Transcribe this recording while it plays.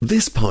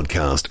This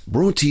podcast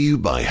brought to you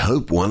by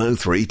Hope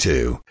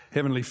 1032.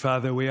 Heavenly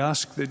Father, we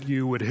ask that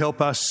you would help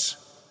us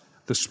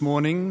this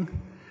morning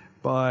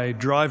by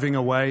driving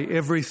away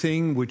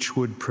everything which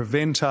would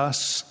prevent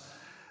us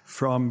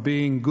from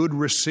being good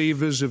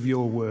receivers of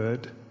your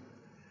word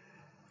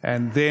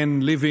and then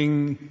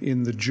living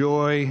in the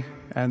joy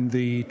and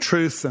the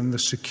truth and the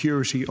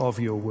security of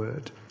your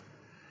word.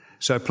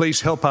 So please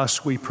help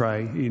us, we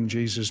pray, in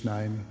Jesus'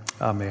 name.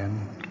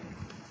 Amen.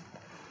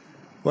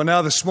 Well,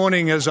 now this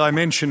morning, as I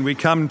mentioned, we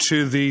come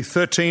to the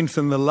 13th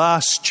and the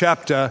last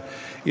chapter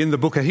in the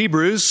book of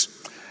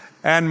Hebrews.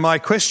 And my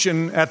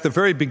question at the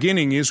very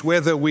beginning is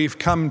whether we've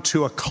come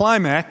to a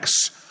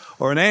climax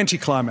or an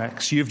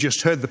anticlimax. You've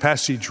just heard the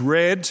passage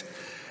read,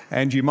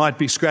 and you might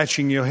be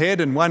scratching your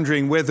head and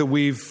wondering whether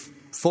we've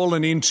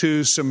fallen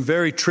into some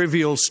very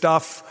trivial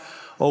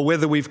stuff or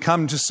whether we've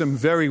come to some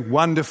very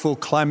wonderful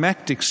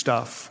climactic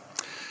stuff.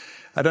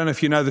 I don't know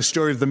if you know the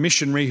story of the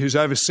missionary who's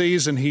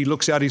overseas and he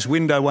looks out his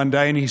window one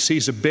day and he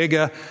sees a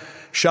beggar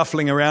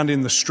shuffling around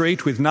in the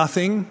street with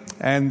nothing,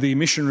 and the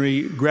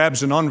missionary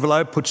grabs an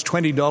envelope, puts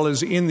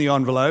 $20 in the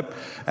envelope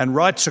and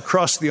writes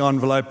across the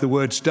envelope the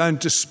words, "Don't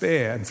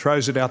despair," and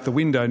throws it out the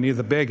window near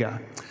the beggar.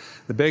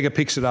 The beggar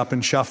picks it up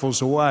and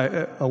shuffles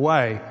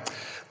away.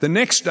 The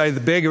next day,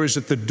 the beggar is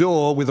at the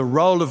door with a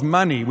roll of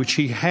money, which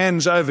he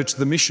hands over to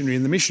the missionary.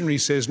 And the missionary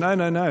says, no,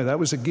 that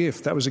was a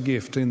gift.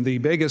 And the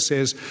beggar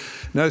says,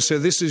 "No, sir,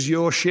 this is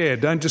your share.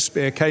 Don't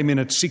despair. Came in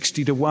at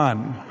 60 to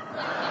 1.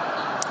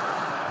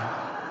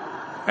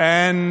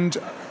 And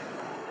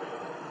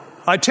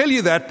I tell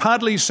you that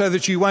partly so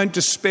that you won't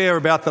despair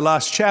about the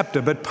last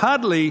chapter, but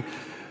partly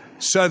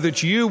so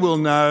that you will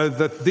know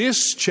that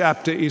this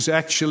chapter is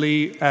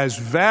actually as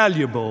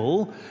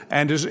valuable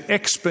and as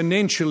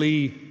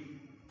exponentially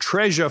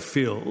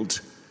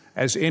treasure-filled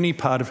as any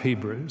part of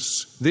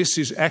Hebrews. This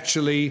is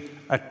actually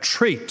a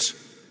treat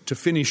to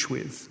finish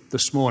with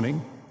this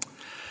morning.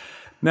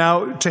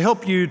 Now, to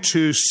help you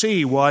to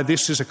see why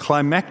this is a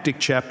climactic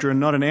chapter and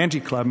not an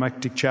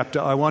anticlimactic chapter,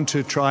 I want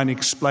to try and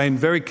explain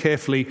very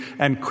carefully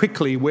and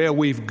quickly where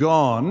we've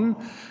gone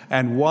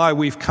and why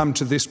we've come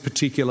to this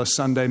particular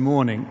Sunday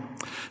morning.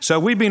 So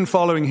we've been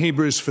following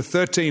Hebrews for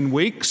 13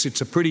 weeks.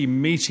 It's a pretty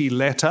meaty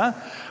letter.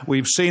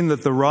 We've seen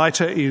that the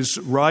writer is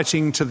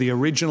writing to the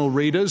original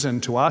readers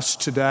and to us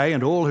today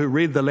and all who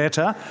read the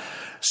letter,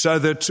 so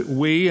that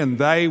we and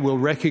they will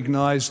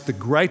recognize the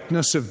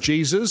greatness of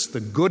Jesus,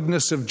 the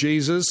goodness of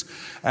Jesus,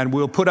 and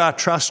we'll put our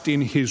trust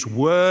in his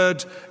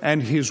word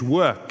and his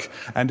work.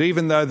 And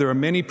even though there are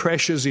many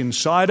pressures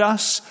inside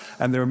us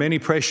and there are many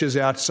pressures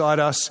outside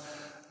us,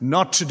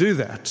 not to do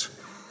that.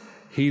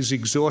 He's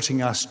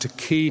exhorting us to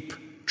keep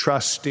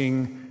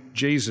trusting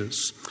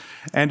Jesus.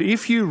 And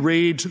if you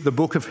read the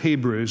book of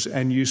Hebrews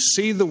and you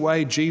see the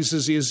way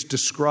Jesus is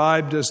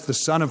described as the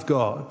Son of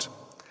God,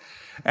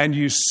 and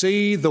you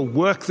see the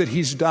work that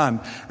he's done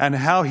and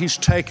how he's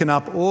taken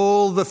up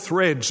all the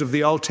threads of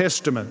the Old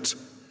Testament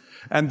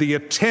and the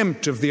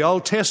attempt of the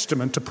Old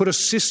Testament to put a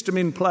system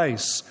in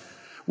place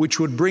which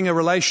would bring a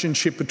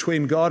relationship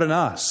between God and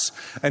us.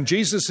 And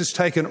Jesus has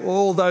taken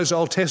all those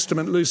Old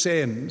Testament loose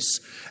ends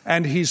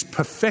and he's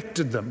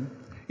perfected them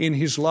in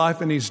his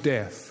life and his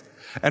death.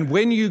 And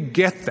when you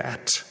get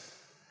that,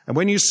 and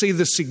when you see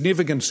the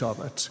significance of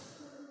it,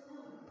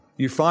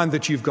 you find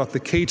that you've got the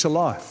key to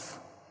life.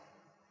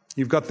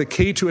 You've got the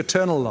key to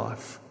eternal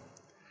life.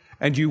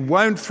 And you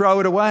won't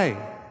throw it away.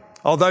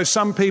 Although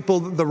some people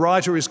the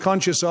writer is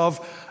conscious of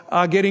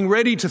are getting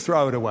ready to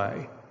throw it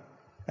away.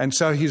 And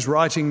so he's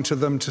writing to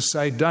them to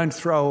say, don't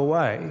throw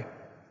away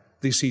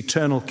this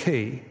eternal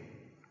key.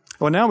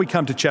 Well, now we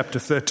come to chapter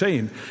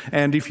 13.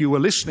 And if you were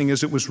listening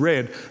as it was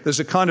read, there's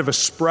a kind of a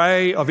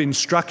spray of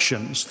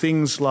instructions.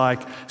 Things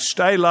like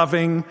stay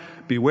loving,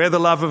 beware the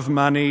love of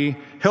money,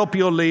 help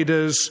your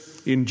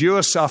leaders,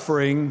 endure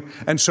suffering,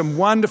 and some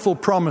wonderful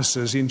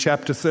promises in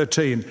chapter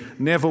 13.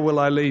 Never will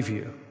I leave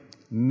you.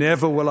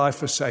 Never will I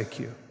forsake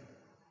you.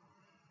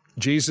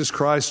 Jesus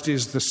Christ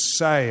is the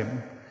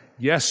same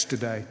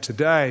yesterday,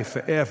 today,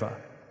 forever.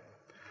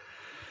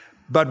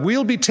 But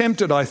we'll be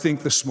tempted, I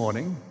think, this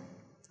morning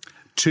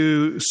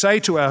to say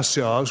to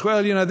ourselves,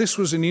 well, this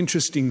was an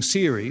interesting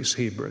series,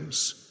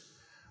 Hebrews.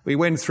 We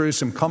went through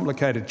some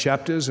complicated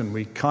chapters and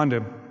we kind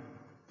of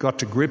got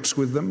to grips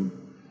with them.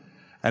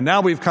 And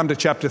now we've come to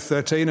chapter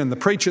 13, and the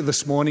preacher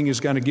this morning is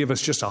going to give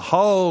us just a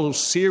whole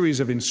series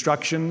of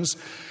instructions.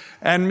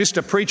 And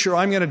Mr. Preacher,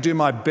 I'm going to do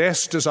my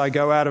best as I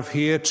go out of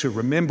here to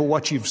remember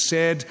what you've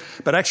said,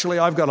 but actually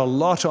I've got a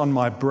lot on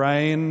my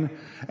brain,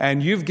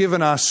 and you've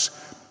given us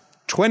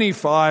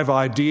 25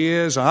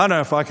 ideas. I don't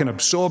know if I can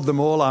absorb them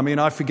all. I mean,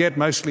 I forget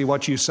mostly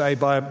what you say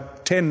by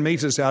 10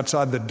 meters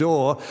outside the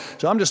door,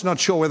 so I'm just not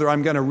sure whether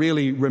I'm going to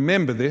really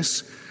remember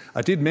this.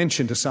 I did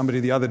mention to somebody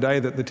the other day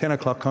that the 10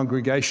 o'clock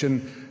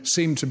congregation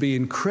seemed to be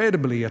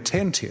incredibly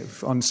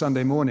attentive on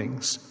Sunday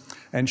mornings.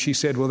 And she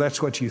said, well,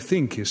 that's what you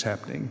think is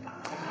happening.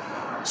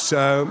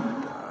 So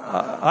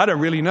I don't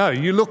really know.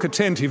 You look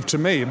attentive to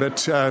me,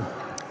 but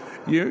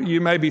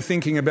you may be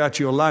thinking about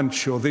your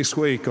lunch or this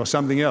week or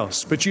something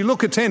else. But you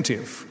look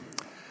attentive.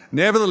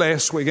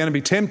 Nevertheless, we're going to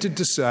be tempted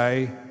to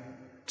say,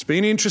 it's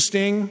been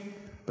interesting,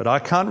 but I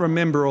can't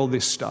remember all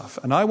this stuff.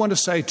 And I want to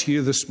say to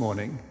you this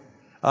morning,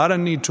 I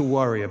don't need to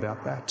worry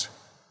about that.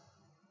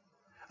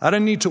 I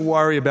don't need to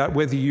worry about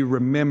whether you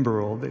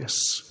remember all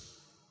this,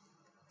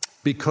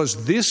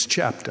 because this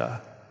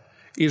chapter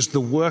is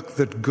the work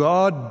that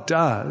God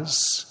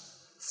does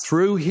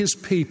through his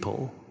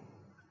people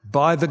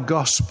by the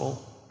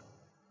gospel.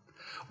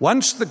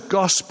 Once the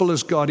gospel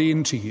has got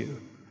into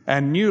you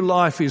and new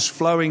life is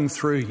flowing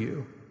through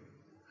you,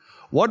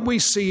 what we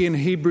see in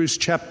Hebrews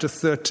chapter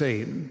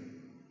 13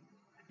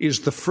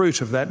 is the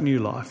fruit of that new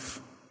life,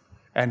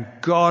 and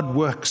God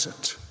works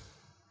it.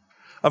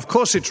 Of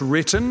course, it's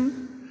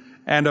written,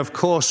 and of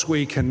course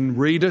we can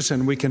read it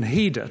and we can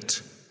heed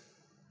it.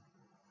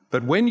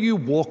 But when you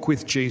walk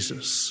with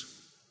Jesus,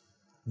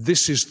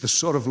 this is the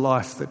sort of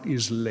life that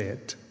is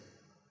led.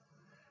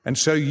 And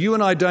so you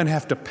and I don't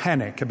have to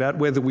panic about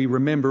whether we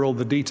remember all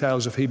the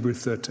details of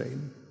Hebrews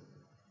 13.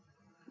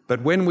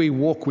 But when we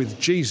walk with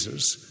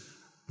Jesus,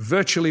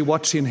 virtually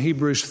what's in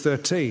Hebrews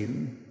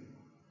 13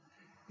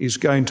 is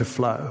going to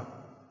flow.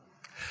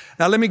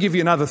 Now, let me give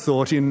you another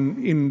thought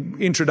in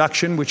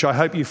introduction, which I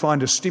hope you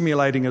find as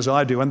stimulating as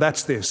I do, and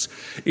that's this.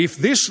 If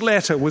this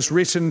letter was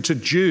written to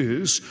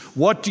Jews,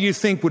 what do you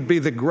think would be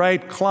the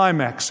great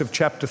climax of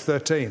chapter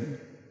 13?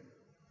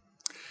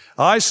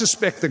 I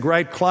suspect the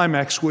great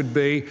climax would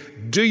be,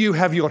 do you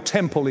have your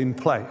temple in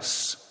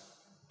place?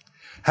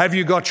 Have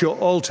you got your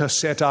altar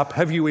set up?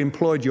 Have you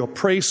employed your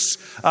priests?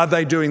 Are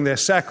they doing their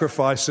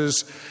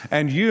sacrifices?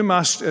 And you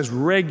must, as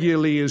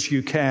regularly as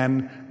you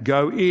can,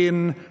 go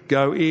in.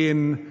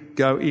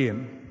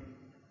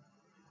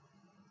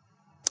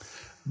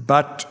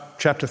 But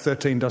chapter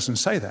 13 doesn't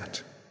say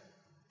that,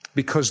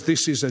 because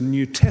this is a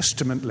New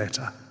Testament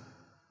letter.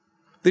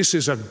 This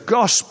is a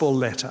gospel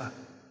letter.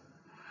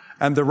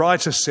 And the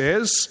writer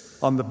says,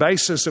 on the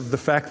basis of the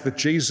fact that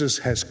Jesus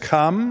has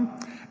come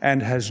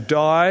and has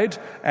died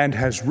and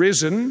has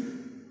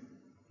risen,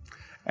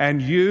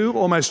 and you,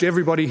 almost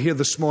everybody here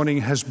this morning,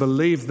 has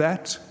believed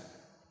that,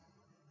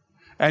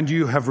 and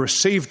you have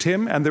received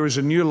him, and there is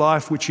a new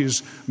life which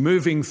is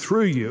moving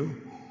through you,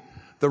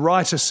 the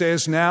writer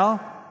says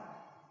now,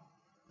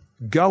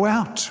 go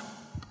out.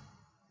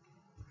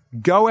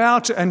 Go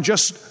out and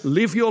just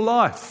live your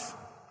life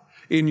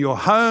in your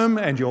home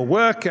and your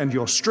work and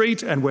your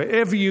street and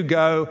wherever you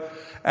go,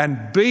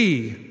 and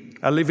be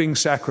a living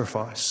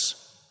sacrifice.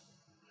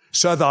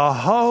 So the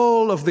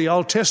whole of the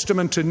Old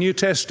Testament to New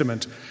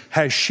Testament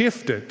has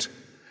shifted,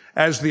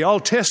 as the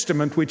Old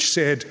Testament, which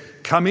said,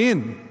 come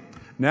in,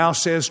 now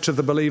says to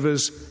the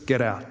believers,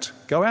 get out,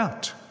 go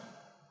out.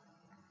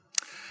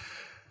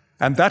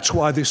 And that's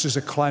why this is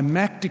a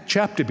climactic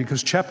chapter,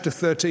 because chapter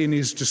 13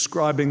 is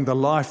describing the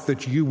life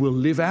that you will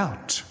live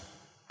out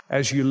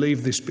as you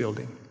leave this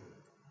building.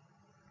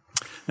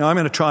 Now, I'm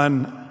going to try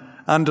and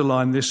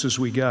underline this as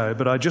we go,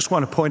 but I just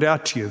want to point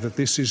out to you that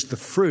this is the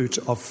fruit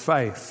of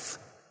faith.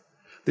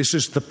 This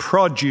is the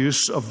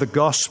produce of the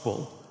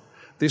gospel.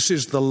 This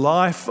is the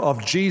life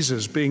of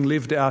Jesus being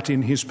lived out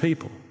in his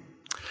people.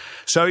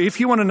 So if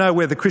you want to know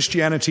whether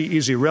Christianity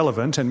is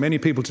irrelevant, and many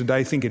people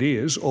today think it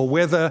is, or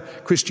whether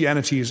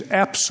Christianity is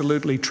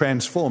absolutely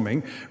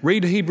transforming,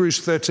 read Hebrews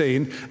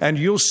 13 and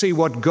you'll see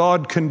what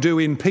God can do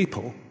in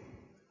people.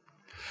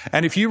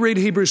 And if you read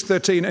Hebrews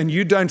 13 and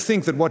you don't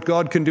think that what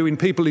God can do in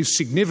people is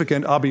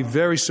significant, I'll be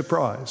very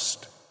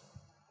surprised.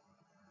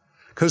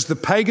 Because the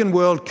pagan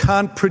world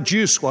can't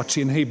produce what's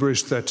in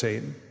Hebrews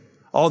 13,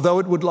 although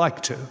it would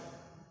like to.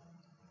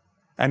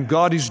 And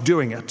God is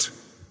doing it.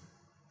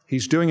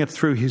 He's doing it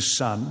through his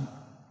Son.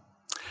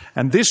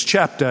 And this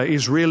chapter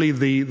is really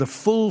the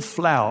full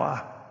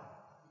flower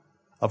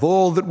of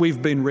all that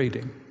we've been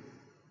reading.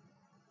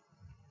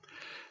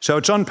 So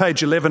it's on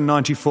page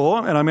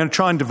 1194, and I'm going to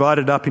try and divide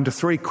it up into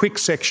three quick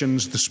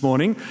sections this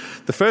morning.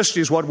 The first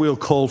is what we'll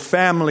call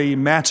family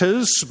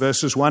matters,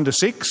 verses 1 to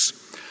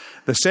 6.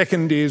 The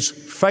second is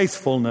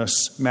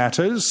faithfulness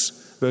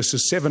matters,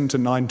 verses 7 to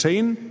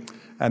 19,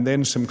 and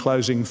then some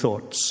closing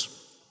thoughts.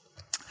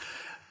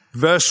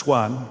 Verse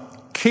 1,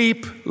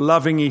 keep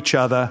loving each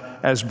other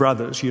as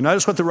brothers. You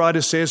notice what the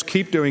writer says,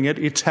 keep doing it,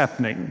 it's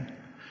happening.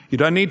 You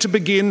don't need to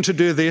begin to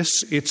do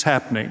this, it's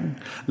happening.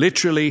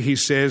 Literally, he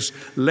says,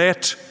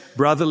 let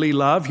brotherly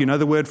love, you know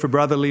the word for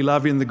brotherly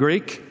love in the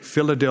Greek?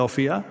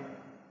 Philadelphia.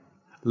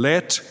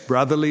 Let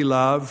brotherly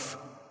love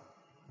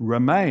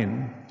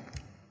remain.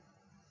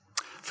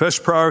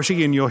 First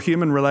priority in your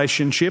human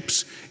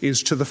relationships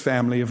is to the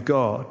family of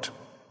God.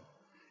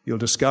 You'll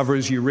discover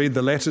as you read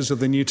the letters of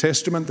the New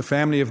Testament, the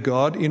family of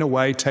God, in a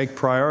way, take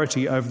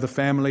priority over the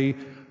family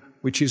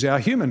which is our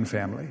human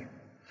family,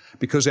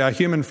 because our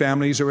human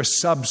families are a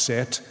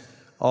subset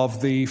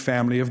of the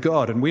family of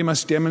God, and we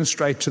must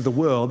demonstrate to the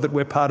world that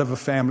we're part of a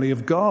family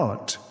of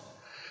God.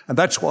 And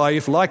that's why,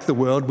 if like the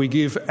world, we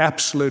give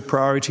absolute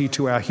priority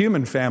to our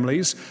human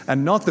families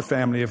and not the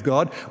family of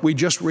God, we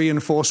just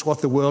reinforce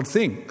what the world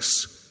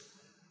thinks.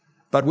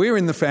 But we're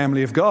in the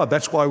family of God.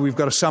 That's why we've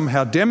got to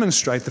somehow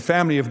demonstrate the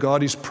family of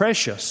God is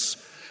precious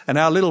and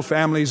our little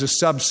families are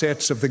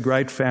subsets of the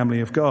great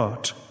family of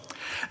God.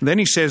 And then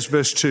he says,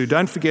 verse 2,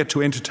 don't forget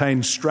to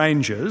entertain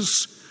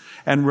strangers,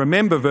 and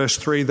remember, verse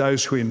 3,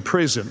 those who are in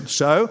prison.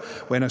 So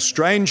when a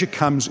stranger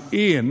comes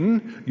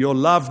in, your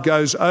love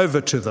goes over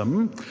to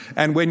them.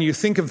 And when you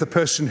think of the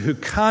person who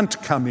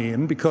can't come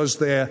in because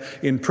they're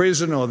in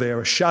prison or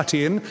they're shut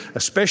in,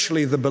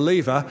 especially the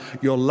believer,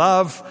 your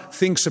love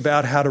thinks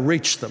about how to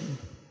reach them.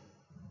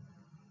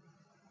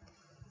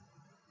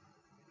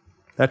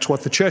 That's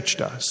what the church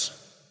does.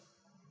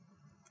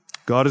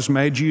 God has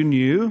made you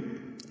new.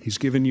 He's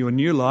given you a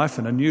new life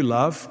and a new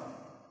love.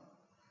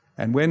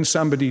 And when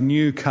somebody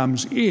new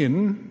comes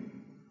in,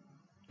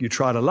 you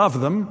try to love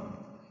them.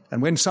 And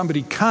when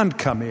somebody can't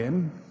come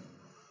in,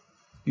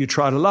 you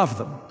try to love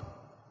them.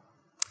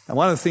 And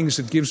one of the things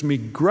that gives me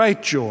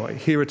great joy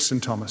here at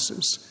St.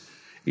 Thomas's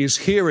is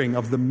hearing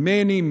of the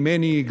many,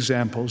 many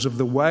examples of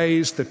the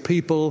ways that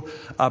people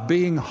are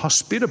being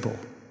hospitable.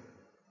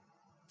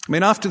 I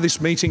mean, after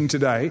this meeting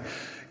today,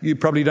 you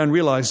probably don't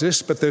realise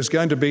this, but there's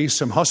going to be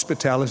some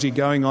hospitality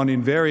going on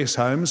in various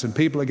homes, and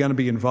people are going to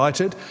be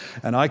invited.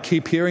 And I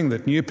keep hearing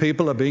that new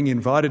people are being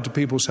invited to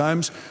people's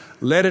homes.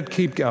 Let it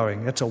keep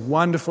going. It's a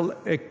wonderful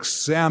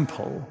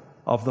example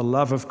of the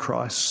love of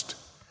Christ.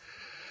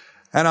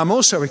 And I'm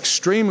also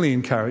extremely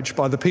encouraged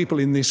by the people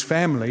in this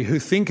family who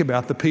think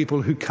about the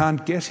people who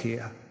can't get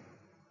here,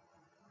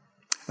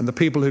 and the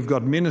people who've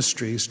got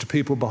ministries to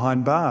people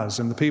behind bars,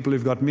 and the people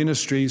who've got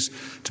ministries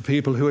to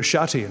people who are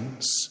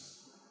shut-ins.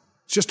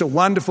 It's just a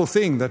wonderful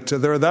thing that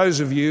there are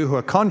those of you who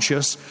are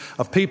conscious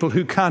of people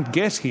who can't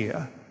get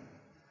here,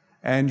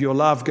 and your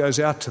love goes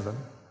out to them.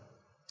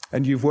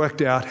 And you've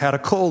worked out how to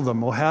call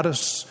them, or how to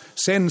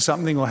send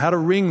something, or how to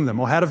ring them,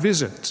 or how to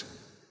visit.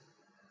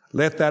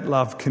 Let that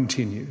love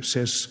continue,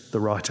 says the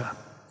writer.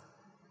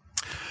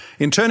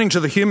 In turning to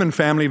the human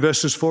family,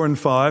 verses 4 and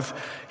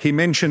 5, he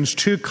mentions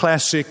two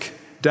classic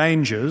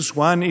dangers.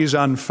 One is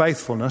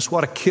unfaithfulness.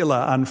 What a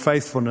killer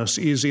unfaithfulness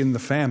is in the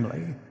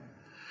family.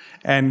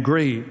 And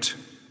greed.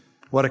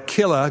 What a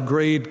killer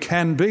greed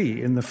can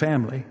be in the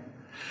family.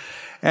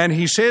 And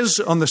he says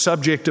on the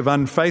subject of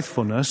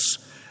unfaithfulness,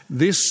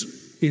 this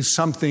is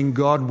something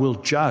God will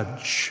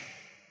judge.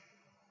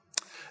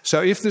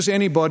 So if there's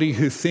anybody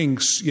who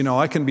thinks,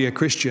 I can be a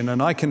Christian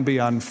and I can be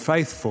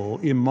unfaithful,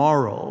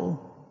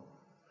 immoral,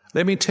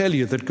 let me tell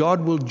you that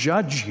God will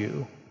judge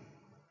you.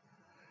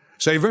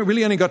 So you've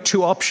really only got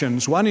two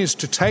options. One is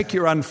to take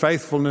your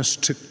unfaithfulness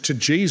to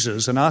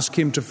Jesus and ask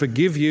him to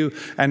forgive you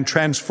and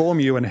transform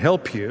you and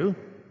help you,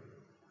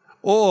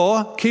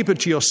 or keep it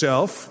to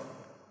yourself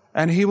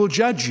and he will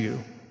judge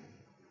you.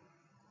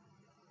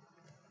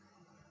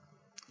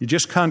 You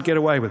just can't get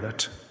away with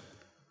it.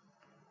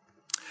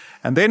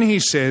 And then he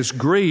says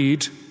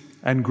greed,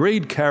 and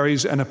greed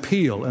carries an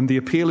appeal, and the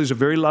appeal is a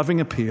very loving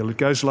appeal. It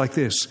goes like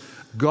this: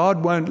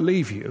 God won't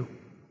leave you.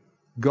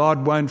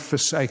 God won't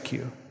forsake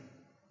you.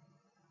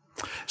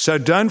 So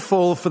don't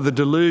fall for the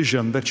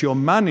delusion that your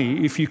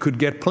money, if you could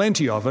get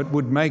plenty of it,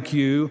 would make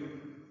you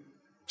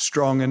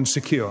strong and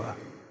secure.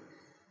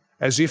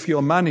 As if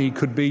your money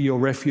could be your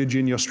refuge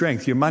in your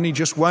strength. Your money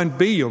just won't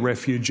be your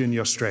refuge in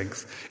your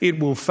strength. It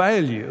will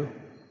fail you.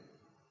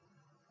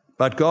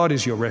 But God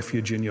is your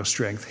refuge in your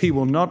strength. He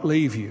will not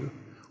leave you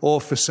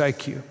or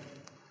forsake you.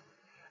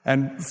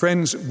 And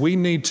friends, we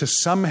need to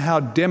somehow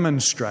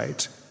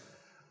demonstrate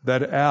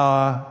that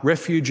our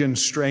refuge and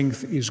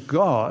strength is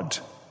God,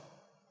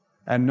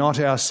 and not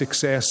our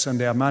success and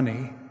our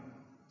money.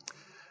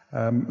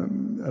 A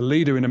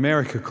leader in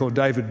America called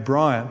David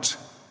Bryant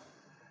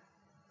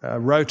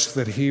wrote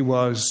that he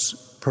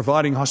was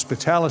providing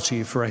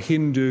hospitality for a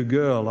Hindu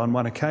girl on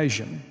one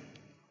occasion.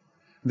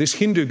 This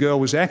Hindu girl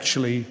was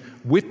actually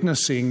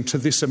witnessing to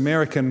this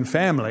American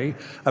family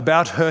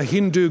about her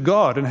Hindu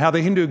God and how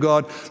the Hindu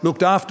God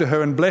looked after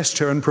her and blessed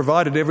her and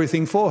provided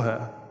everything for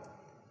her.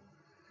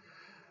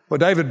 Well,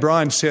 David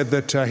Bryant said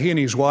that he and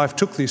his wife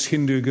took this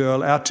Hindu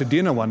girl out to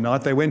dinner one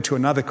night. They went to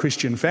another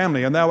Christian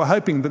family, and they were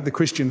hoping that the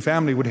Christian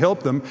family would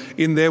help them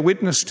in their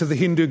witness to the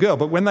Hindu girl.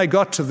 But when they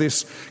got to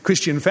this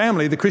Christian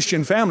family, the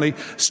Christian family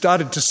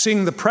started to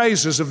sing the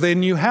praises of their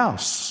new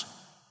house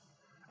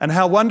and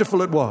how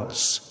wonderful it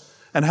was,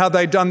 and how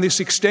they'd done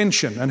this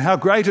extension, and how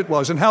great it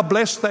was, and how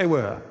blessed they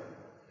were.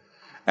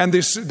 And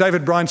this,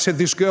 David Bryant said,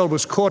 this girl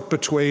was caught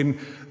between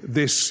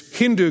this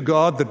Hindu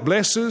God that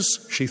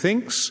blesses, she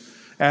thinks,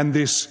 and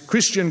this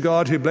Christian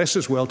God who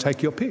blesses. Well,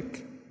 take your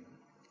pick.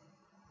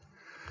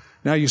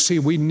 Now, you see,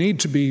 we need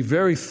to be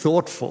very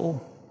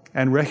thoughtful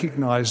and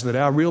recognize that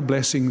our real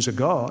blessings are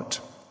God.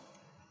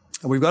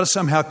 And we've got to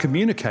somehow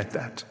communicate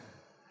that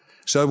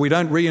so we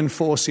don't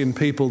reinforce in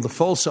people the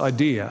false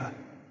idea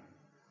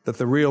that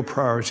the real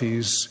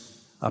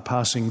priorities are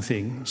passing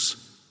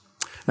things.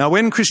 Now,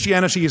 when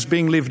Christianity is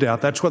being lived out,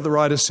 that's what the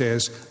writer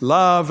says,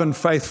 love and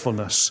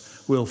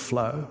faithfulness will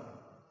flow.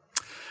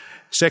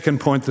 Second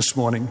point this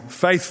morning,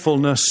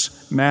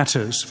 faithfulness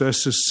matters,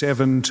 verses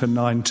 7 to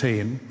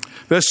 19.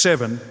 Verse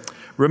 7,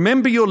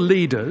 remember your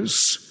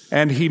leaders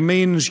and he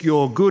means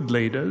your good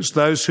leaders,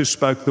 those who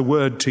spoke the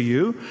word to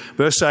you.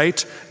 Verse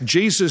 8,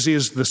 Jesus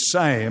is the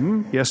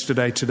same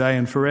yesterday, today,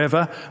 and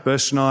forever.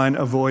 Verse 9,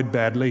 avoid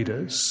bad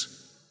leaders.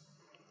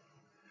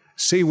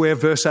 See where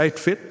verse 8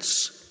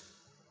 fits?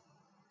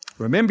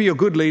 Remember your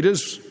good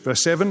leaders,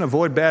 verse 7,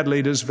 avoid bad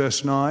leaders,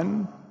 verse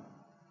 9.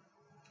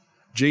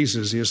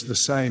 Jesus is the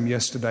same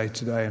yesterday,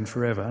 today, and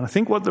forever. And I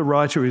think what the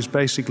writer is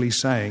basically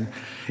saying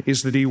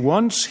is that he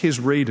wants his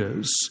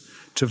readers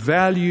to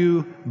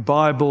value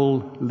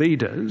Bible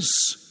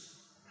leaders,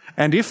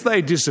 and if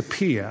they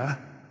disappear,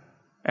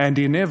 and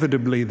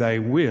inevitably they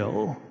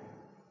will,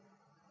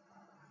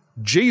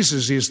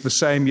 Jesus is the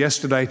same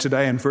yesterday,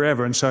 today, and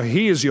forever, and so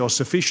he is your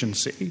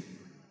sufficiency.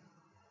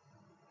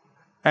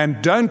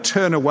 And don't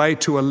turn away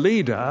to a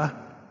leader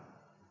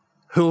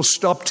who'll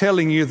stop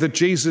telling you that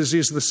Jesus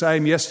is the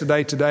same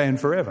yesterday, today, and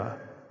forever.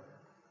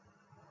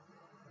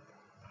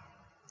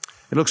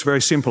 It looks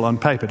very simple on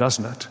paper,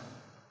 doesn't it?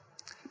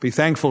 Be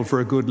thankful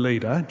for a good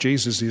leader.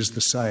 Jesus is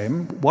the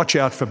same. Watch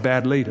out for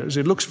bad leaders.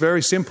 It looks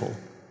very simple.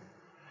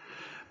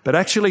 But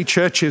actually,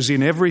 churches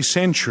in every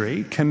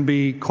century can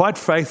be quite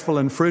faithful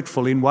and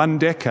fruitful in one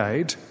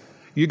decade.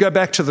 You go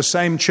back to the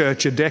same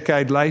church a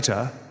decade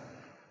later,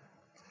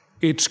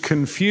 it's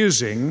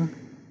confusing,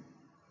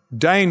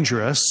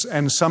 dangerous,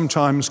 and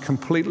sometimes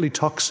completely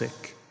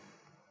toxic.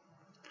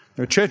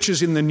 There are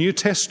churches in the New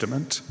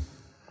Testament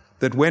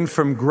that went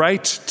from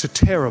great to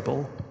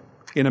terrible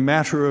in a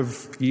matter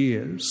of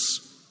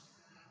years.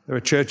 There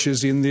are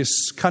churches in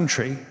this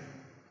country,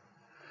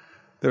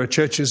 there are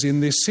churches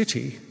in this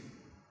city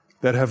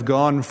that have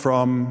gone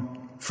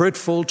from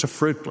fruitful to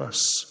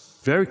fruitless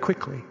very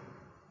quickly.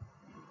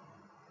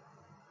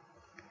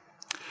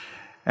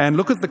 And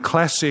look at the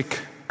classic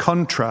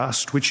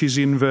contrast, which is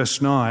in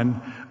verse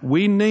 9.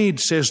 We need,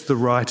 says the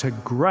writer,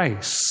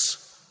 grace.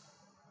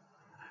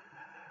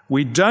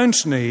 We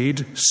don't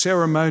need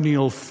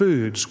ceremonial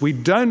foods. We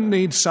don't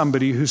need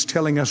somebody who's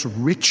telling us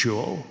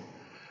ritual.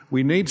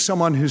 We need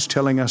someone who's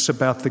telling us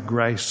about the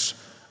grace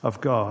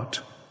of God.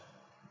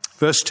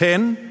 Verse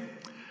 10,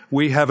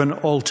 we have an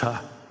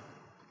altar.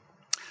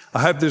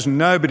 I hope there's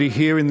nobody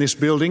here in this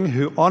building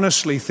who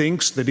honestly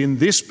thinks that in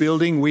this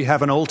building we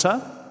have an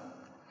altar.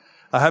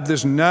 I hope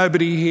there's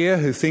nobody here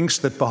who thinks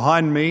that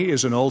behind me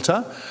is an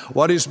altar.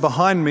 What is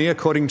behind me,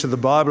 according to the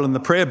Bible and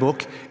the prayer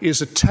book,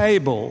 is a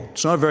table.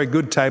 It's not a very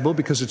good table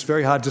because it's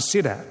very hard to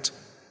sit at.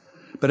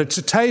 But it's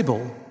a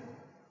table.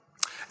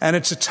 And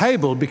it's a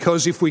table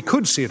because if we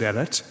could sit at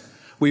it,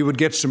 we would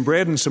get some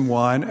bread and some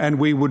wine and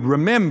we would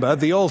remember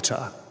the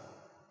altar.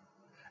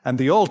 And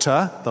the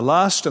altar, the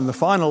last and the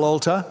final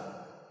altar,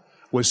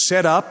 was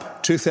set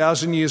up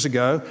 2,000 years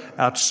ago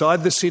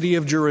outside the city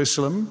of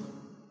Jerusalem.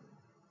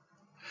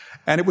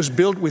 And it was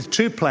built with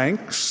 2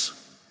 planks,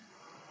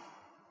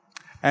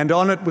 and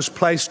on it was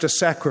placed a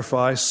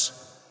sacrifice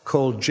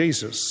called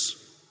Jesus.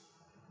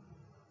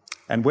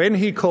 And when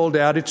he called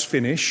out, "It's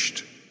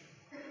finished,"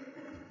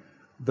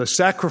 the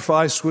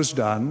sacrifice was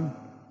done,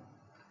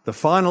 the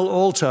final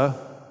altar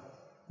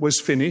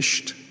was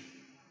finished,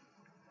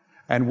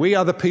 and we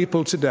are the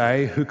people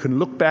today who can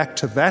look back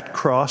to that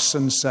cross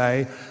and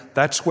say,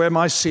 that's where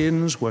my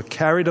sins were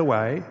carried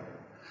away,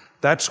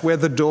 that's where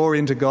the door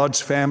into God's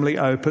family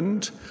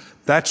opened,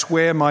 that's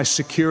where my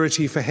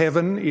security for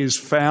heaven is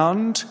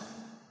found.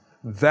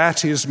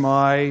 That is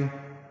my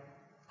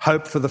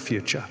hope for the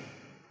future.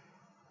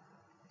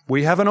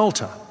 We have an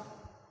altar,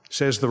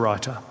 says the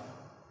writer.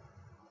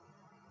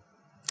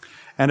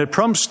 And it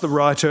prompts the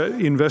writer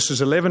in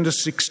verses 11 to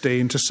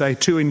 16 to say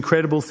 2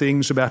 incredible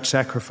things about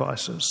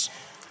sacrifices.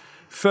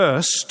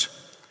 First,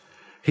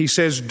 he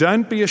says,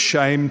 don't be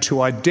ashamed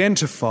to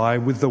identify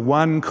with the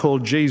one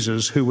called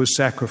Jesus who was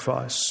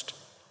sacrificed.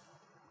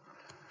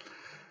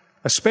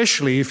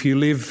 Especially if you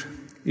live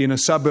in a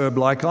suburb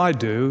like I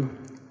do,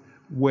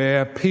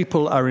 where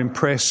people are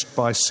impressed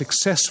by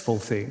successful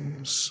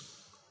things.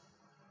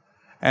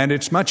 And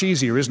it's much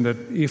easier, isn't it,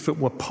 if it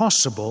were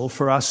possible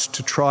for us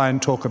to try and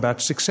talk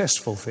about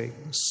successful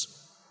things.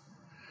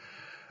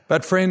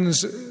 But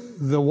friends,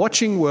 the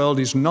watching world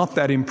is not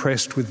that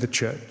impressed with the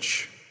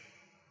church.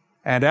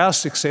 And our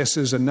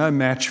successes are no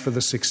match for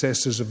the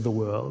successes of the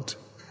world.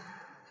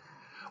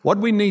 What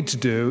we need to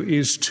do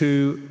is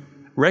to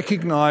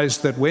recognize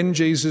that when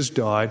Jesus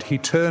died, he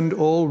turned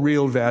all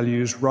real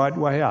values right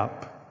way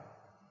up.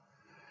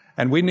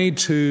 And we need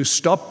to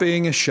stop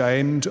being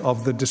ashamed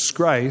of the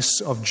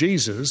disgrace of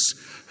Jesus,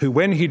 who,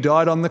 when he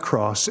died on the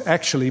cross,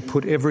 actually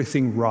put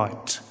everything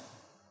right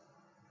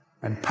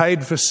and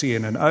paid for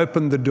sin and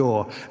opened the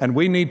door. And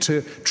we need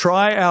to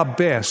try our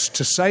best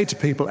to say to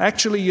people,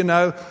 actually, you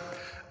know,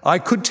 I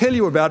could tell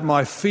you about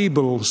my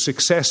feeble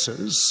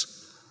successes,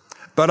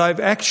 but I've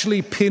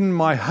actually pinned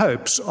my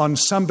hopes on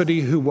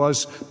somebody who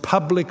was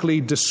publicly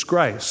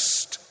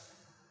disgraced.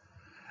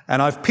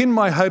 And I've pinned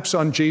my hopes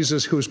on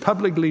Jesus, who was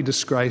publicly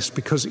disgraced,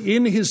 because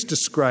in his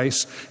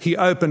disgrace, he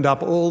opened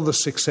up all the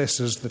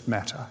successes that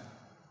matter.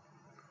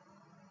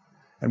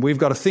 And we've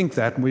got to think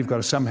that, and we've got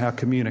to somehow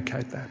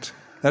communicate that.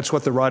 That's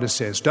what the writer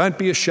says. Don't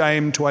be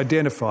ashamed to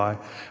identify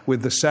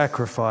with the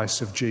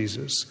sacrifice of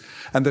Jesus.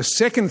 And the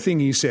second thing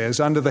he says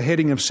under the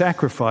heading of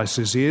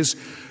sacrifices is,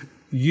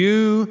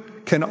 you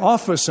can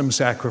offer some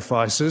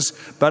sacrifices,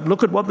 but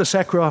look at what the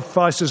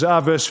sacrifices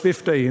are, verse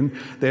 15.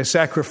 They're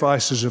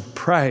sacrifices of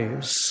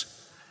praise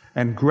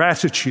and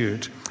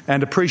gratitude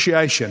and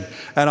appreciation.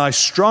 And I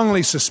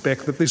strongly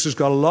suspect that this has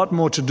got a lot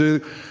more to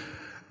do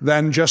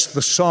than just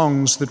the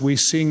songs that we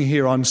sing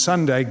here on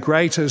Sunday,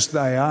 great as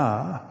they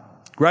are.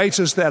 Great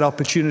as that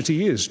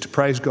opportunity is to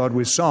praise God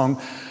with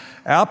song,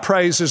 our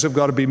praises have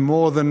got to be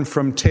more than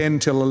from 10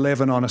 till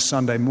 11 on a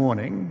Sunday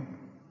morning.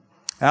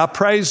 Our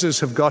praises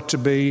have got to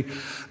be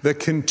the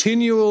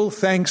continual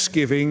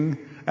thanksgiving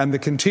and the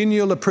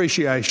continual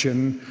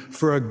appreciation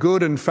for a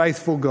good and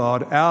faithful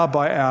God, hour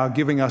by hour,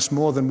 giving us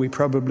more than we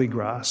probably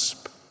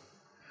grasp.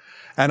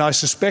 And I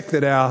suspect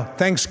that our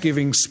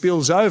thanksgiving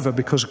spills over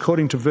because,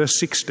 according to verse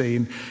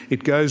 16,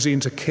 it goes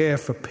into care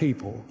for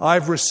people.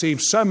 I've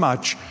received so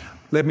much,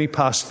 let me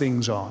pass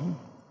things on.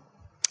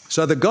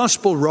 So the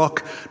gospel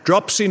rock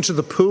drops into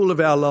the pool of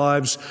our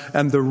lives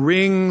and the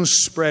rings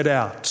spread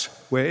out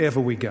wherever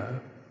we go.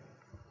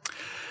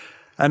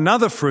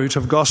 Another fruit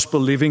of gospel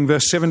living,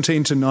 verse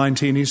 17 to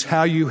 19, is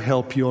how you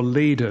help your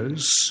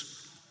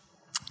leaders.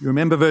 You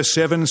remember verse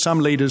 7, some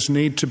leaders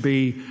need to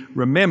be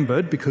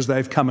remembered because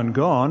they've come and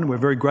gone. We're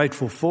very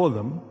grateful for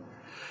them.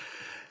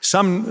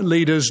 Some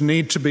leaders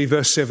need to be,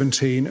 verse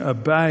 17,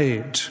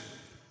 obeyed.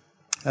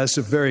 That's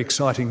a very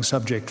exciting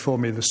subject for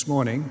me this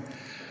morning,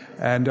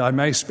 and I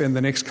may spend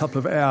the next couple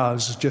of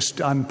hours just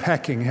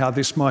unpacking how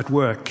this might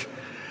work.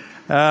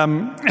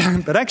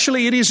 But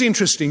actually it is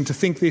interesting to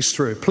think this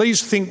through.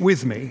 Please think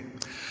with me.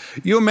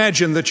 You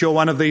imagine that you're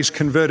one of these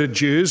converted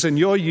Jews and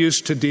you're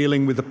used to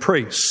dealing with a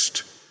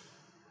priest.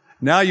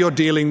 Now you're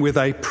dealing with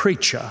a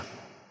preacher.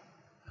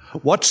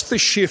 What's the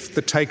shift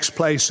that takes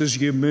place as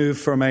you move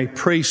from a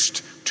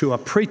priest to a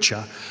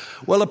preacher?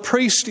 Well, a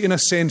priest, in a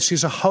sense,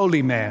 is a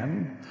holy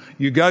man.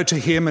 You go to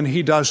him and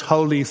he does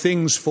holy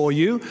things for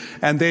you,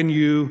 and then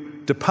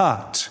you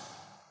depart.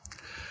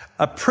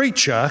 A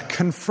preacher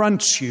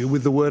confronts you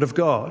with the word of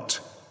God.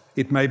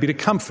 It may be to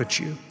comfort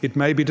you. It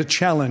may be to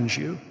challenge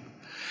you.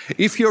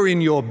 If you're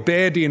in your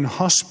bed in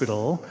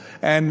hospital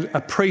and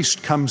a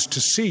priest comes to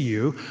see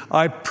you,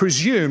 I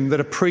presume that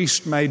a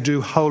priest may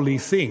do holy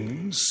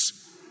things.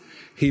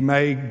 He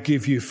may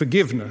give you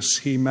forgiveness.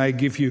 He may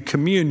give you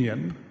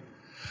communion.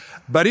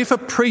 But if a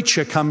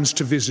preacher comes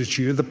to visit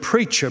you, the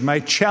preacher may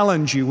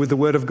challenge you with the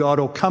word of God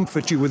or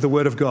comfort you with the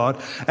word of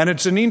God. And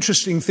it's an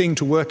interesting thing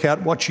to work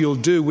out what you'll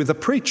do with a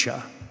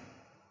preacher.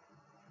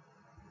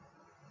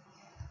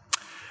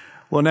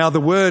 Well, now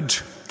the word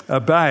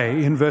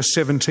obey in verse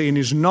 17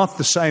 is not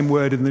the same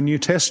word in the New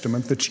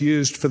Testament that's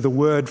used for the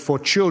word for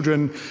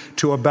children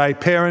to obey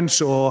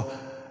parents or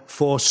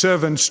for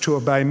servants to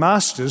obey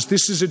masters.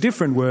 This is a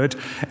different word,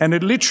 and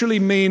it literally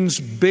means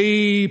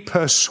be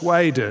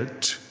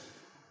persuaded,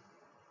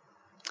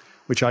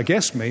 which I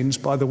guess means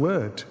by the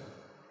word.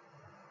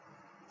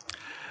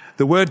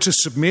 The word to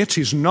submit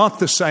is not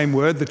the same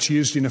word that's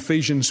used in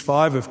Ephesians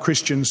 5 of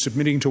Christians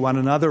submitting to one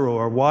another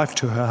or a wife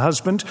to her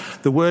husband.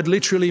 The word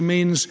literally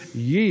means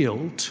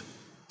yield,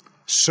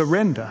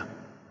 surrender,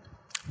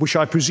 which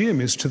I presume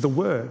is to the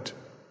word.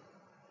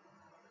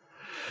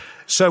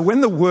 So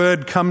when the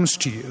word comes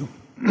to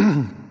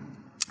you,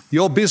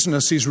 your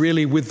business is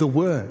really with the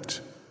word.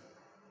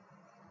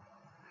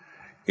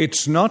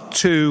 It's not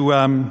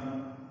to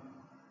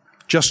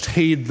just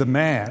heed the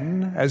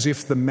man as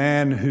if the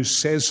man who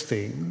says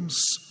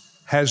things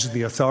has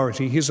the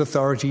authority. His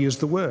authority is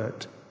the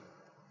word.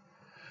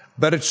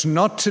 But it's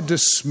not to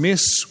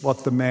dismiss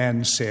what the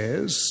man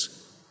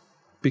says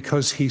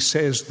because he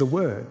says the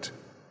word.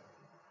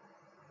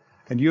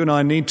 And you and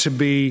I need to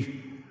be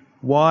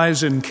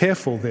wise and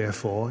careful,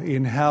 therefore,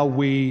 in how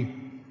we,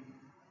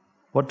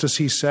 what does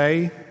he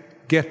say?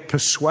 Get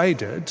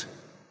persuaded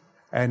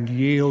and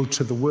yield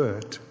to the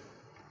word.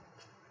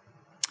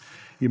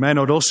 You may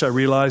not also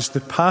realize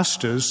that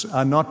pastors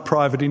are not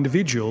private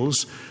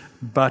individuals,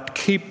 but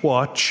keep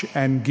watch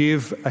and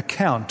give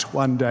account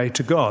one day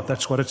to God.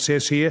 That's what it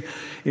says here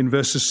in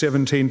verses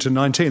 17 to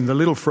 19. The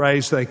little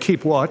phrase, they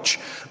keep watch,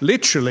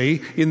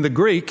 literally in the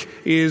Greek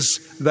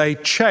is they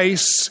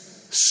chase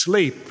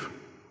sleep.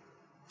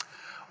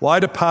 Why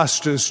do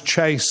pastors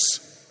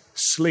chase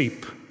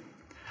sleep?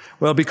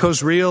 Well,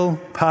 because real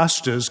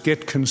pastors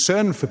get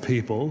concerned for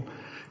people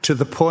to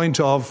the point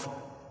of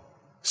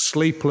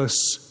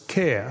sleepless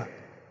care,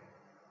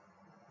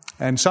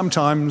 and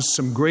sometimes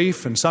some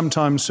grief and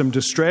sometimes some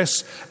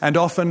distress, and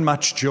often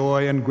much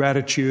joy and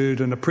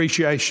gratitude and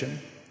appreciation.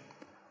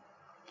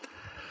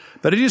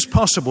 But it is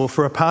possible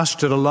for a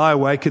pastor to lie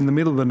awake in the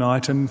middle of the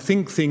night and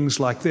think things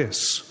like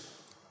this: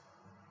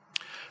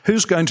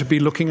 who's going to be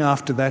looking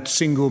after that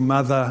single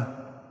mother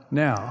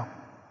now?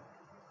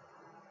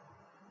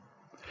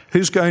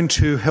 Who's going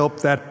to help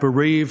that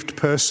bereaved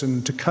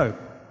person to cope?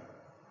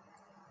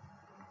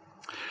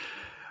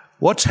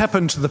 What's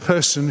happened to the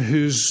person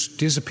who's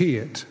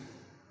disappeared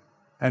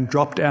and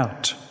dropped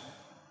out?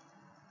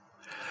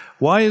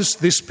 Why is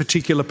this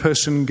particular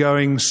person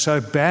going so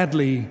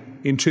badly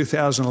in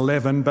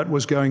 2011 but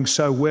was going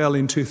so well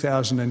in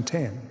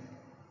 2010?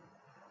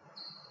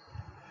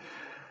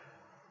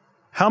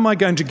 How am I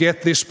going to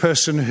get this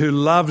person who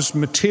loves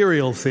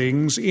material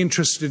things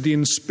interested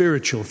in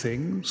spiritual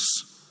things?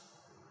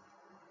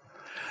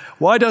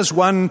 Why does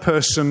one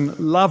person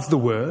love the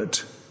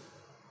word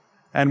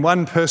and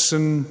one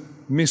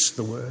person miss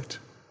the word?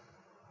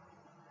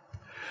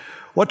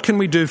 What can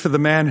we do for the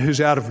man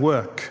who's out of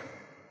work,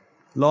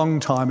 long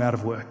time out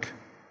of work?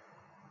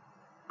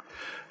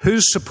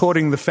 Who's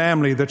supporting the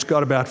family that's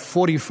got about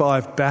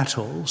 45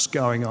 battles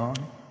going on?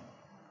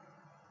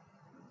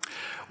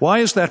 Why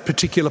is that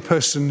particular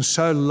person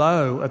so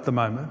low at the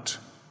moment?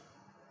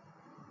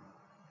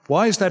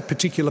 Why is that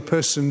particular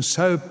person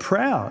so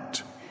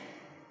proud?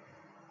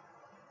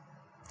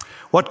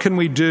 What can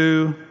we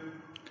do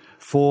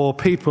for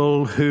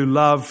people who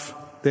love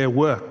their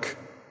work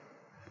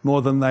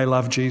more than they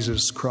love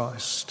Jesus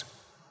Christ?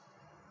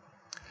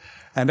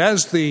 And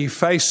as the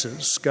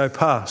faces go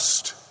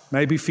past,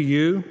 maybe for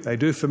you, they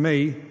do for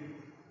me,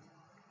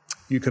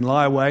 you can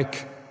lie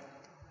awake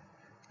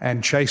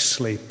and chase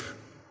sleep.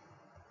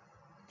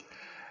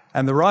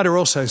 And the writer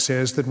also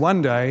says that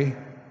one day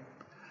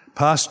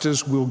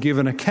pastors will give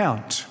an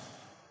account.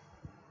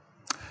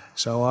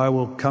 So I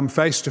will come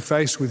face to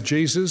face with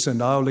Jesus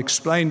and I'll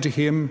explain to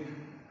him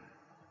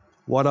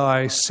what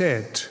I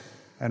said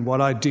and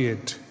what I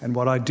did and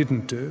what I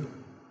didn't do.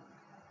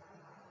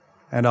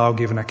 And I'll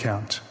give an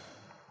account.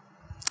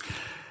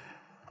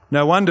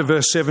 No wonder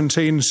verse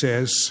 17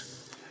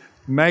 says,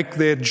 make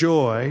their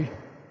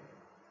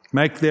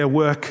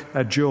work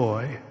a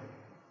joy,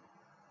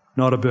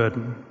 not a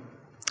burden.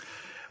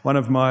 One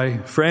of my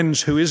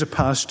friends who is a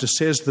pastor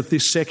says that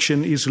this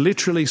section is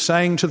literally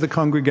saying to the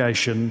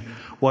congregation,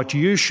 what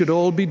you should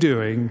all be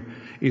doing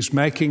is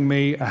making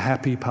me a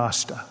happy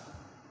pastor.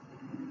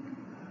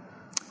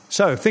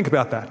 So think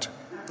about that.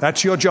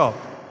 That's your job.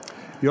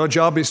 Your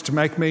job is to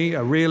make me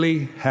a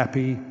really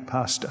happy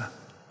pastor.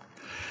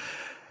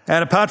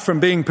 And apart from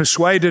being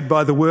persuaded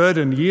by the word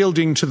and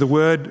yielding to the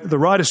word, the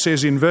writer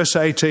says in verse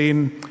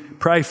 18,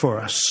 pray for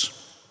us.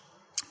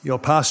 Your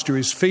pastor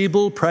is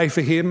feeble, pray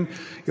for him.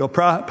 Your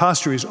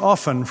pastor is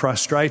often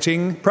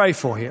frustrating, pray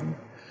for him.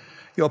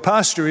 Your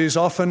pastor is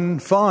often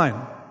fine,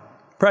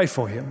 pray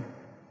for him.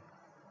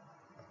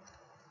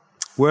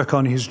 Work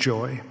on his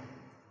joy.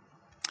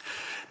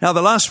 Now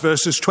the last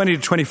verses, 20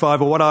 to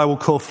 25, are what I will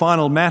call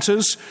final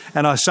matters,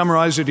 and I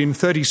summarise it in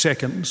 30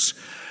 seconds.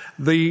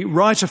 The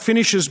writer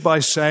finishes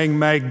by saying,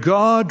 may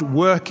God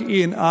work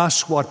in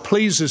us what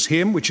pleases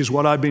him, which is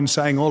what I've been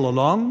saying all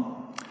along.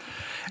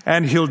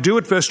 And he'll do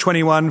it, verse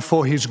 21,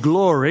 for his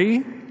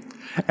glory,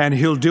 and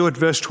he'll do it,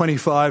 verse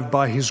 25,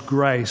 by his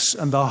grace.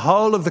 And the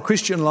whole of the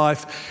Christian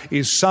life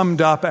is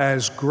summed up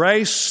as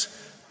grace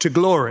to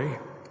glory.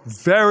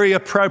 Very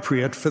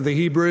appropriate for the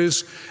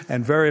Hebrews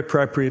and very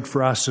appropriate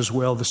for us as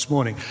well this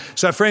morning.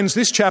 So friends,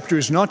 this chapter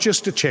is not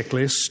just a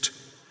checklist.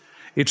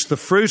 It's the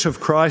fruit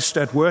of Christ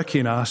at work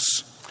in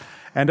us.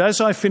 And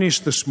as I finish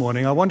this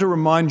morning, I want to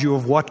remind you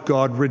of what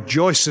God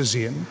rejoices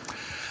in.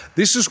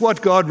 This is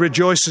what God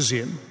rejoices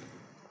in.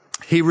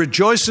 He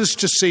rejoices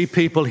to see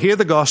people hear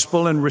the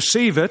gospel and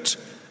receive it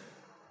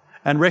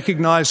and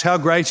recognize how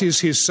great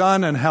is his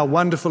Son and how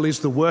wonderful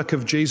is the work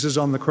of Jesus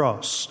on the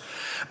cross.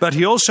 But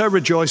he also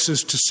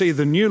rejoices to see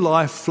the new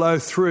life flow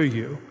through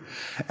you.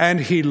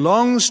 And he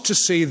longs to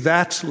see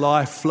that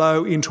life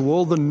flow into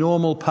all the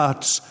normal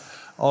parts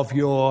of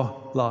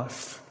your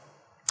life.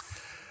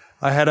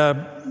 I had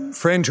a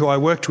friend who I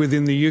worked with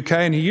in the UK,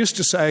 and he used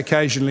to say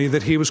occasionally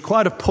that he was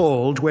quite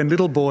appalled when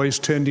little boys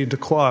turned into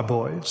choir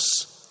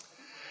boys.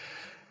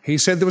 He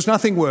said there was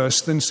nothing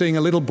worse than seeing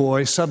a little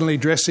boy suddenly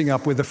dressing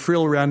up with a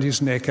frill around his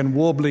neck and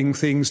warbling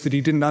things that he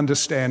didn't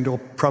understand or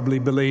probably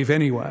believe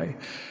anyway.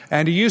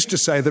 And he used to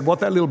say that what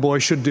that little boy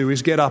should do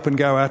is get up and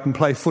go out and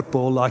play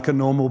football like a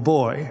normal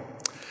boy.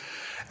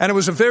 And it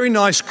was a very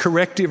nice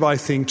corrective, I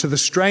think, to the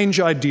strange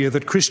idea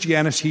that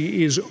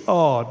Christianity is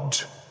odd.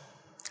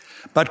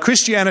 But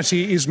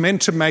Christianity is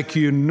meant to make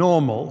you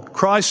normal.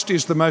 Christ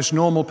is the most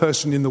normal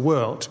person in the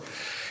world.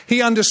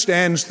 He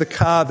understands the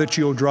car that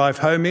you'll drive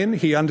home in.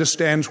 He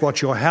understands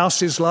what your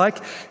house is like.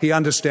 He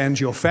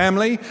understands your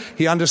family.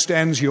 He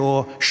understands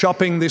your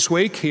shopping this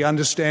week. He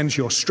understands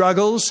your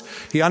struggles.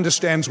 He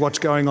understands what's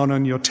going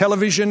on your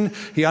television.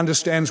 He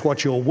understands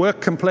what your work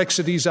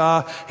complexities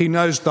are. He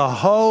knows the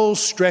whole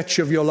stretch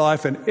of your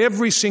life and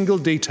every single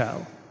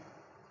detail.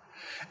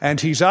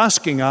 And he's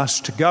asking us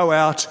to go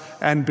out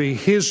and be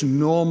his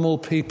normal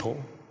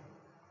people.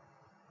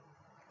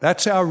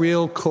 That's our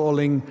real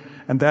calling,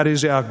 and that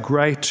is our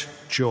great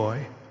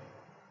joy.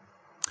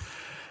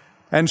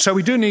 And so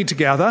we do need to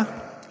gather,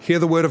 hear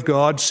the word of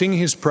God, sing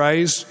his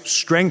praise,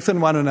 strengthen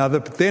one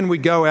another, but then we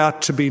go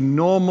out to be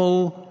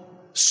normal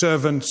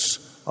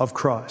servants of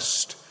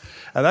Christ.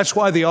 And that's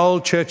why the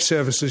old church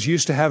services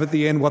used to have at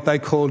the end what they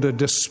called a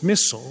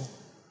dismissal.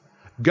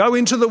 Go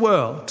into the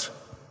world.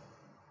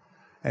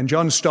 And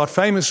John Stott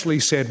famously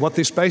said what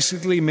this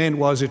basically meant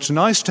was, it's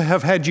nice to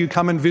have had you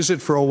come and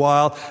visit for a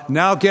while.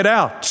 Now get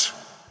out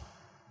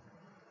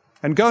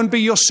and go and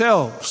be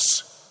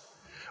yourselves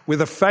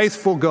with a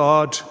faithful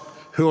God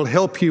who will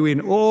help you in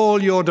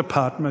all your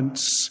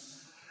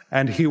departments,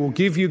 and he will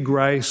give you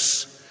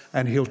grace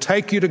and he'll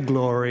take you to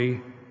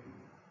glory.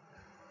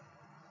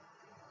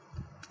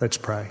 Let's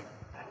pray.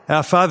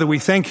 Our Father, we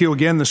thank you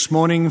again this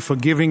morning for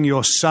giving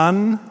your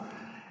Son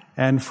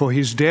and for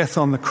his death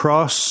on the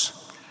cross,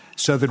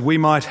 so that we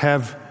might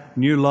have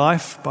new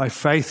life by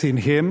faith in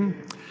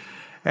him.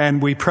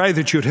 And we pray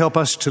that you'd help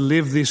us to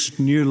live this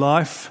new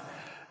life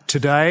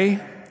today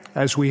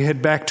as we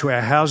head back to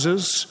our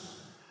houses,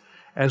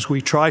 as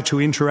we try to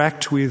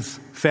interact with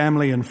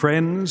family and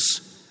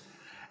friends,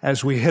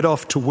 as we head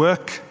off to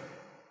work,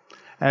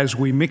 as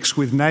we mix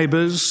with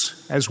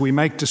neighbours, as we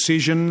make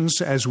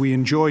decisions, as we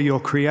enjoy your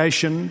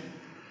creation.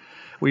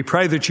 We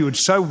pray that you would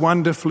so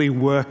wonderfully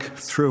work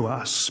through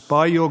us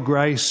by your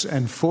grace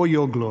and for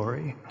your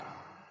glory,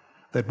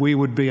 that we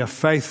would be a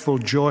faithful,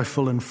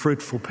 joyful and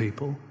fruitful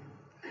people.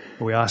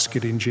 We ask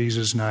it in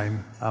Jesus'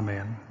 name.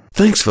 Amen.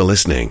 Thanks for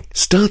listening.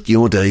 Start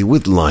your day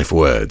with Life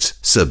Words.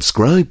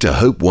 Subscribe to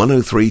Hope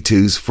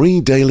 1032's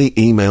free daily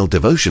email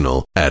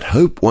devotional at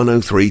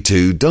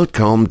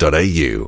hope1032.com.au.